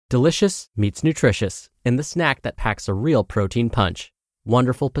Delicious meets nutritious in the snack that packs a real protein punch.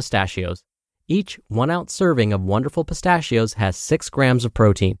 Wonderful Pistachios. Each 1-ounce serving of Wonderful Pistachios has 6 grams of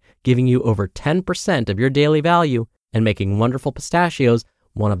protein, giving you over 10% of your daily value and making Wonderful Pistachios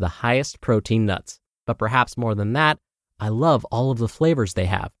one of the highest protein nuts. But perhaps more than that, I love all of the flavors they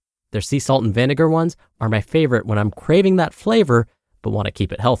have. Their sea salt and vinegar ones are my favorite when I'm craving that flavor but want to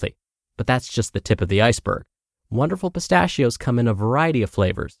keep it healthy. But that's just the tip of the iceberg. Wonderful Pistachios come in a variety of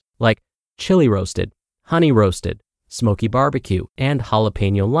flavors, like chili roasted, honey roasted, smoky barbecue, and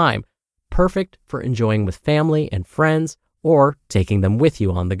jalapeno lime, perfect for enjoying with family and friends or taking them with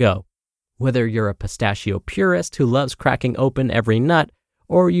you on the go. Whether you're a pistachio purist who loves cracking open every nut,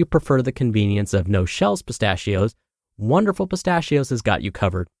 or you prefer the convenience of no-shells pistachios, Wonderful Pistachios has got you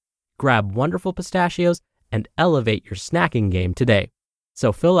covered. Grab Wonderful Pistachios and elevate your snacking game today.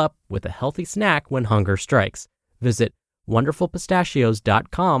 So fill up with a healthy snack when hunger strikes. Visit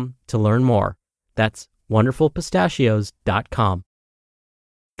wonderfulpistachios.com to learn more. That's wonderfulpistachios.com.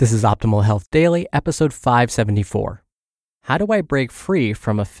 This is Optimal Health Daily, episode 574. How do I break free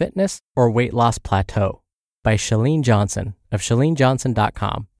from a fitness or weight loss plateau? By Chalene Johnson of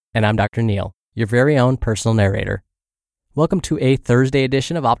ChaleneJohnson.com. And I'm Dr. Neil, your very own personal narrator. Welcome to a Thursday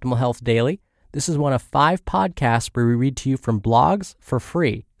edition of Optimal Health Daily. This is one of 5 podcasts where we read to you from blogs for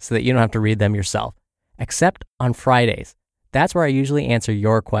free so that you don't have to read them yourself. Except on Fridays. That's where I usually answer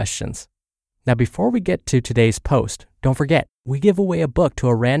your questions. Now, before we get to today's post, don't forget, we give away a book to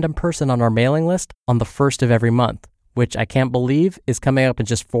a random person on our mailing list on the 1st of every month, which I can't believe is coming up in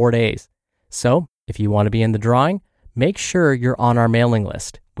just 4 days. So, if you want to be in the drawing, make sure you're on our mailing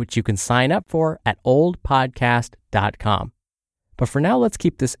list, which you can sign up for at oldpodcast.com. But for now, let's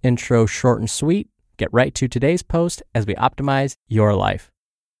keep this intro short and sweet, get right to today's post as we optimize your life.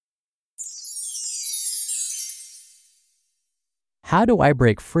 How do I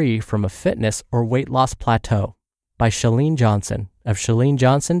break free from a fitness or weight loss plateau? By Chalene Johnson of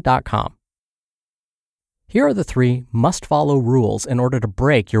ChaleneJohnson.com. Here are the 3 must-follow rules in order to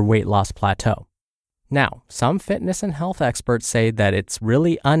break your weight loss plateau. Now, some fitness and health experts say that it's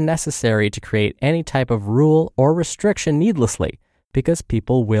really unnecessary to create any type of rule or restriction needlessly because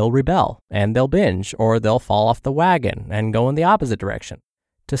people will rebel and they'll binge or they'll fall off the wagon and go in the opposite direction.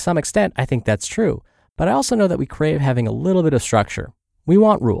 To some extent, I think that's true. But I also know that we crave having a little bit of structure. We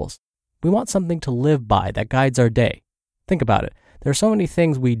want rules. We want something to live by that guides our day. Think about it. There are so many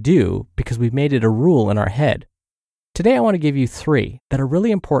things we do because we've made it a rule in our head. Today, I want to give you 3 that are really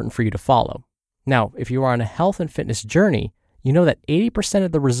important for you to follow. Now, if you are on a health and fitness journey, you know that 80%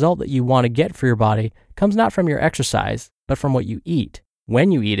 of the result that you want to get for your body comes not from your exercise, but from what you eat,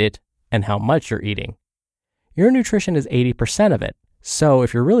 when you eat it, and how much you're eating. Your nutrition is 80% of it. So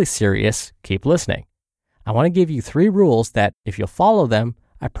if you're really serious, keep listening. I want to give you 3 rules that, if you'll follow them,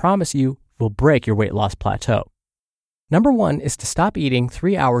 I promise you will break your weight loss plateau. Number 1 is to stop eating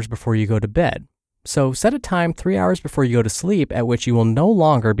 3 hours before you go to bed. So set a time 3 hours before you go to sleep at which you will no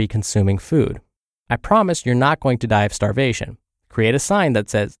longer be consuming food. I promise you're not going to die of starvation. Create a sign that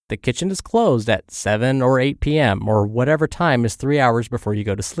says the kitchen is closed at 7 or 8 p.m. or whatever time is 3 hours before you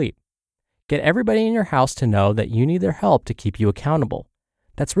go to sleep. Get everybody in your house to know that you need their help to keep you accountable.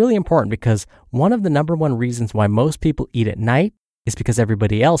 That's really important because one of the number 1 reasons why most people eat at night is because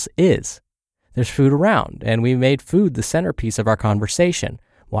everybody else is. There's food around, and we made food the centerpiece of our conversation,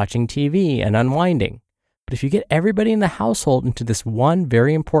 watching TV and unwinding. But if you get everybody in the household into this one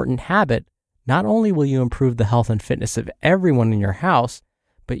very important habit, not only will you improve the health and fitness of everyone in your house,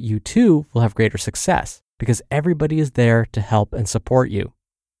 but you too will have greater success because everybody is there to help and support you.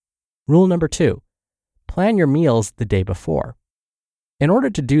 Rule number 2, plan your meals the day before. In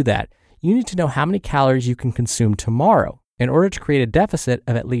order to do that, you need to know how many calories you can consume tomorrow in order to create a deficit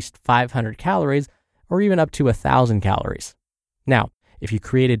of at least 500 calories or even up to 1,000 calories. Now, if you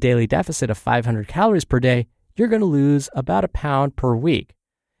create a daily deficit of 500 calories per day, you're going to lose about a pound per week.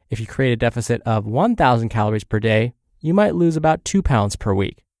 If you create a deficit of 1,000 calories per day, you might lose about 2 pounds per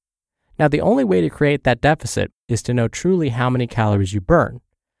week. Now, the only way to create that deficit is to know truly how many calories you burn.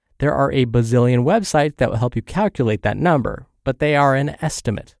 There are a bazillion websites that will help you calculate that number, but they are an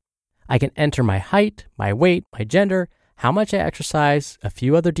estimate. I can enter my height, my weight, my gender, how much I exercise, a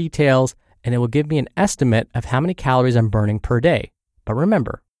few other details, and it will give me an estimate of how many calories I'm burning per day. But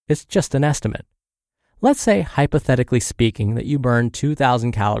remember, it's just an estimate. Let's say, hypothetically speaking, that you burn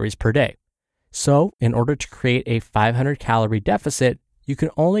 2,000 calories per day. So, in order to create a 500 calorie deficit, you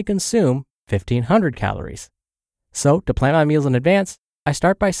can only consume 1,500 calories. So, to plan my meals in advance, I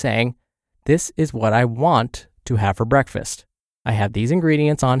start by saying, this is what I want to have for breakfast. I have these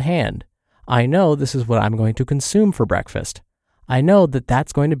ingredients on hand. I know this is what I'm going to consume for breakfast. I know that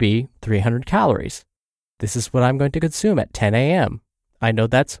that's going to be 300 calories. This is what I'm going to consume at 10 a.m. I know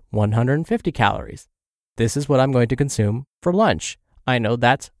that's 150 calories. This is what I'm going to consume for lunch. I know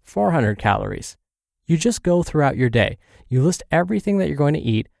that's 400 calories. You just go throughout your day. You list everything that you're going to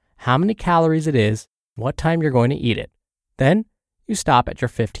eat, how many calories it is, what time you're going to eat it. Then you stop at your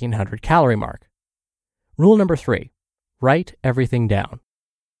 1,500 calorie mark. Rule number 3, write everything down.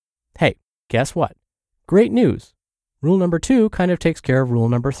 Hey, guess what? Great news. Rule number 2 kind of takes care of rule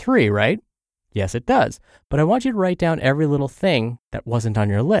number 3, right? Yes, it does. But I want you to write down every little thing that wasn't on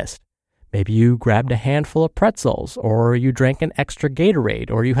your list. Maybe you grabbed a handful of pretzels, or you drank an extra Gatorade,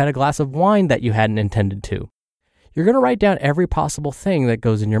 or you had a glass of wine that you hadn't intended to. You're going to write down every possible thing that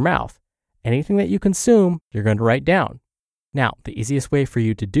goes in your mouth. Anything that you consume, you're going to write down. Now, the easiest way for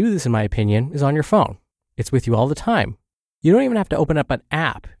you to do this, in my opinion, is on your phone. It's with you all the time. You don't even have to open up an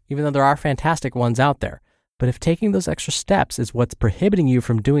app, even though there are fantastic ones out there. But if taking those extra steps is what's prohibiting you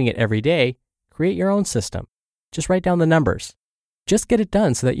from doing it every day, create your own system. Just write down the numbers. Just get it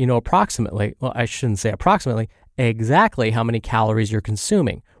done so that you know approximately, well, I shouldn't say approximately, exactly how many calories you're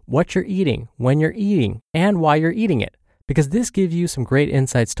consuming, what you're eating, when you're eating, and why you're eating it. Because this gives you some great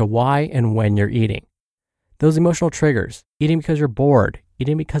insights to why and when you're eating. Those emotional triggers, eating because you're bored,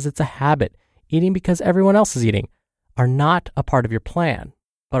 eating because it's a habit, eating because everyone else is eating, are not a part of your plan,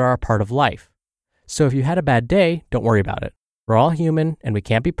 but are a part of life. So if you had a bad day, don't worry about it. We're all human and we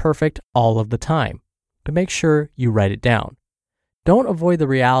can't be perfect all of the time. But make sure you write it down. Don't avoid the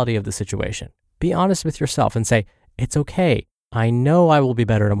reality of the situation. Be honest with yourself and say, it's okay. I know I will be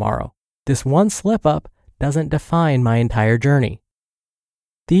better tomorrow. This one slip up doesn't define my entire journey.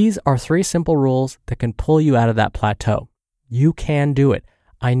 These are 3 simple rules that can pull you out of that plateau. You can do it.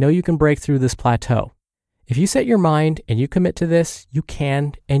 I know you can break through this plateau. If you set your mind and you commit to this, you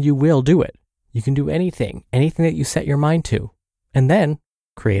can and you will do it. You can do anything that you set your mind to, and then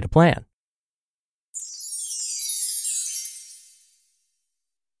create a plan.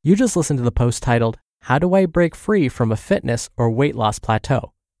 You just listened to the post titled, How Do I Break Free from a Fitness or Weight Loss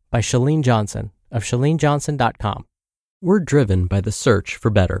Plateau? By Chalene Johnson of ChaleneJohnson.com. We're driven by the search for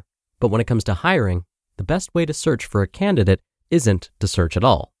better, but when it comes to hiring, the best way to search for a candidate isn't to search at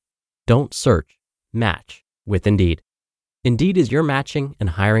all. Don't search, match with Indeed. Indeed is your matching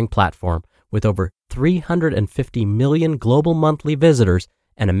and hiring platform with over 350 million global monthly visitors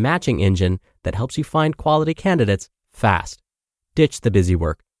and a matching engine that helps you find quality candidates fast. Ditch the busy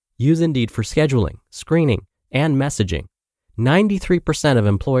work. Use Indeed for scheduling, screening, and messaging. 93% of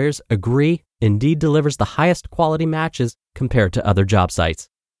employers agree Indeed delivers the highest quality matches compared to other job sites.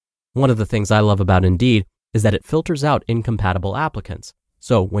 One of the things I love about Indeed is that it filters out incompatible applicants.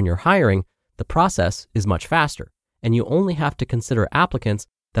 So when you're hiring, the process is much faster, and you only have to consider applicants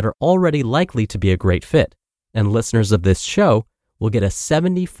that are already likely to be a great fit. And listeners of this show will get a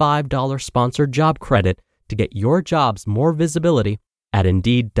 $75 sponsored job credit to get your jobs more visibility at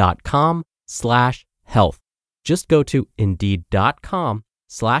Indeed.com/health. Just go to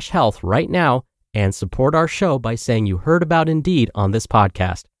Indeed.com/health right now and support our show by saying you heard about Indeed on this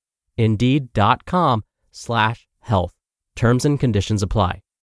podcast. Indeed.com/health. Terms and conditions apply.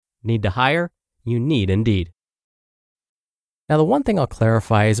 Need to hire? You need Indeed. Now, the one thing I'll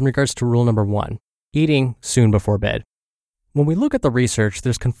clarify is in regards to rule number 1, eating soon before bed. When we look at the research,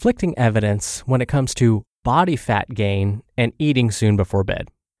 there's conflicting evidence when it comes to body fat gain and eating soon before bed.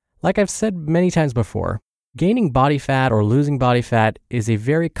 Like I've said many times before, gaining body fat or losing body fat is a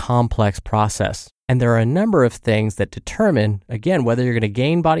very complex process, and there are a number of things that determine, again, whether you're going to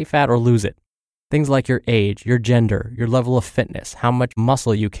gain body fat or lose it. Things like your age, your gender, your level of fitness, how much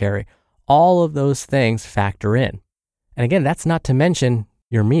muscle you carry, all of those things factor in. And again, that's not to mention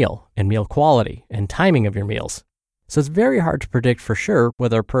your meal and meal quality and timing of your meals. So it's very hard to predict for sure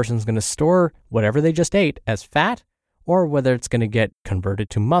whether a person's going to store whatever they just ate as fat or whether it's going to get converted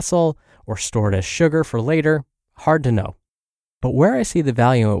to muscle or stored as sugar for later. Hard to know. But where I see the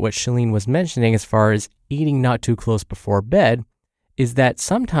value in what Chalene was mentioning as far as eating not too close before bed is that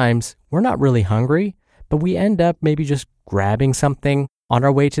sometimes we're not really hungry, but we end up maybe just grabbing something on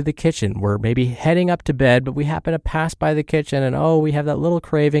our way to the kitchen. We're maybe heading up to bed, but we happen to pass by the kitchen and we have that little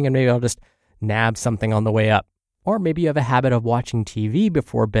craving and maybe I'll just nab something on the way up. Or maybe you have a habit of watching TV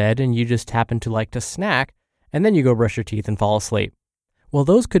before bed and you just happen to like to snack and then you go brush your teeth and fall asleep. Well,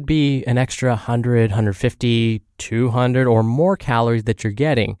 those could be an extra 100, 150, 200 or more calories that you're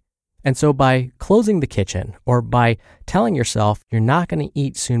getting. And so by closing the kitchen or by telling yourself you're not going to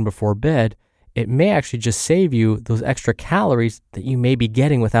eat soon before bed, it may actually just save you those extra calories that you may be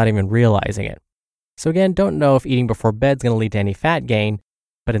getting without even realizing it. So again, don't know if eating before bed is going to lead to any fat gain,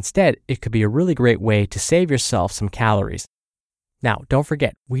 but instead it could be a really great way to save yourself some calories. Now, don't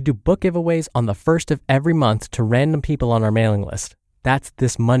forget, we do book giveaways on the first of every month to random people on our mailing list. That's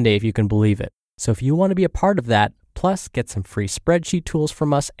this Monday, if you can believe it. So if you want to be a part of that, plus get some free spreadsheet tools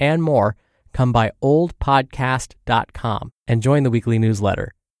from us and more, come by oldpodcast.com and join the weekly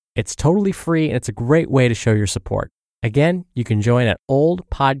newsletter. It's totally free and it's a great way to show your support. Again, you can join at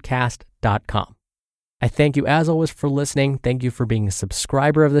oldpodcast.com. I thank you as always for listening. Thank you for being a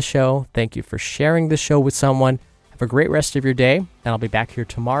subscriber of the show. Thank you for sharing the show with someone. Have a great rest of your day, and I'll be back here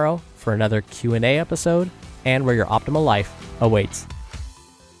tomorrow for another Q&A episode and where your optimal life awaits.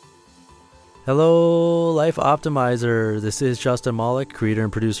 Hello, Life Optimizer. This is Justin Malik, creator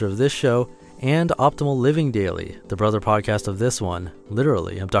and producer of this show and Optimal Living Daily, the brother podcast of this one.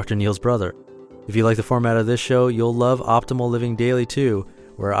 Literally, I'm Dr. Neil's brother. If you like the format of this show, you'll love Optimal Living Daily too,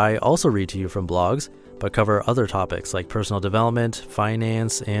 where I also read to you from blogs, but cover other topics like personal development,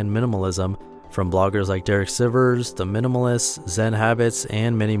 finance, and minimalism from bloggers like Derek Sivers, The Minimalists, Zen Habits,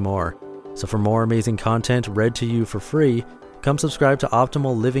 and many more. So for more amazing content read to you for free, come subscribe to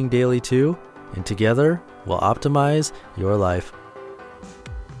Optimal Living Daily too, and together we'll optimize your life.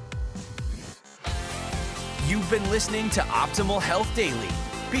 You've been listening to Optimal Health Daily.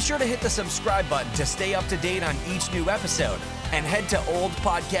 Be sure to hit the subscribe button to stay up to date on each new episode, and head to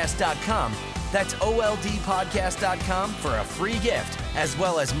oldpodcast.com. That's oldpodcast.com for a free gift, as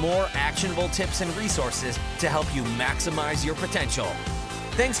well as more actionable tips and resources to help you maximize your potential.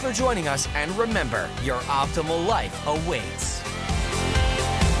 Thanks for joining us, and remember, your optimal life awaits.